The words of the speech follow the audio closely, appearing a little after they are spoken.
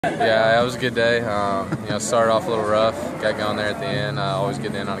Yeah, it was a good day. Started off a little rough, got going there at the end. Always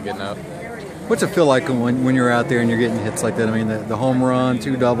getting in on a good note. What's it feel like when you're out there and you're getting hits like that? I mean, the home run,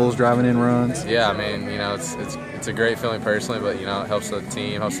 2 doubles, driving in runs. Yeah, I mean, it's a great feeling personally, but it helps the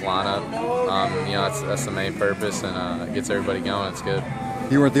team, helps the lineup. That's the main purpose, and it gets everybody going. It's good.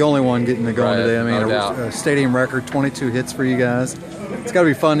 You weren't the only one getting it going today. I mean, no doubt. A stadium record, 22 hits for you guys. It's got to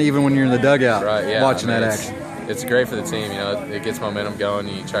be fun even when you're in the dugout, right? Yeah, watching that action. It's great for the team. It gets momentum going.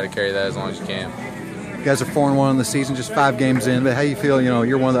 You try to carry that as long as you can. You guys are 4-1 in the season, just 5 games in. But how you feel?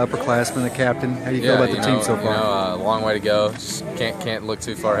 You're one of the upperclassmen, the captain. How do you feel about the team so far? A long way to go. Just can't look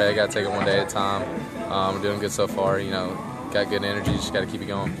too far ahead. Got to take it one day at a time. We're doing good so far. Got good energy. Just got to keep it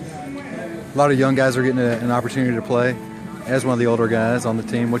going. A lot of young guys are getting an opportunity to play. As one of the older guys on the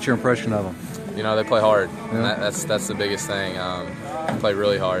team, what's your impression of them? They play hard. Yeah. And that's the biggest thing. They play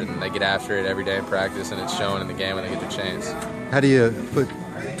really hard, and they get after it every day in practice, and it's showing in the game when they get their chance. How do you put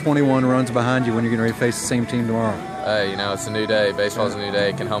 21 runs behind you when you're getting ready to face the same team tomorrow? It's a new day. Baseball's a new day.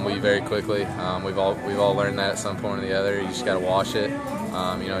 It can humble you very quickly. We've all learned that at some point or the other. You just got to wash it.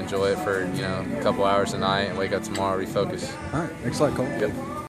 Enjoy it for a couple hours a night, and wake up tomorrow, refocus. All right, thanks a lot, Cole. Yep.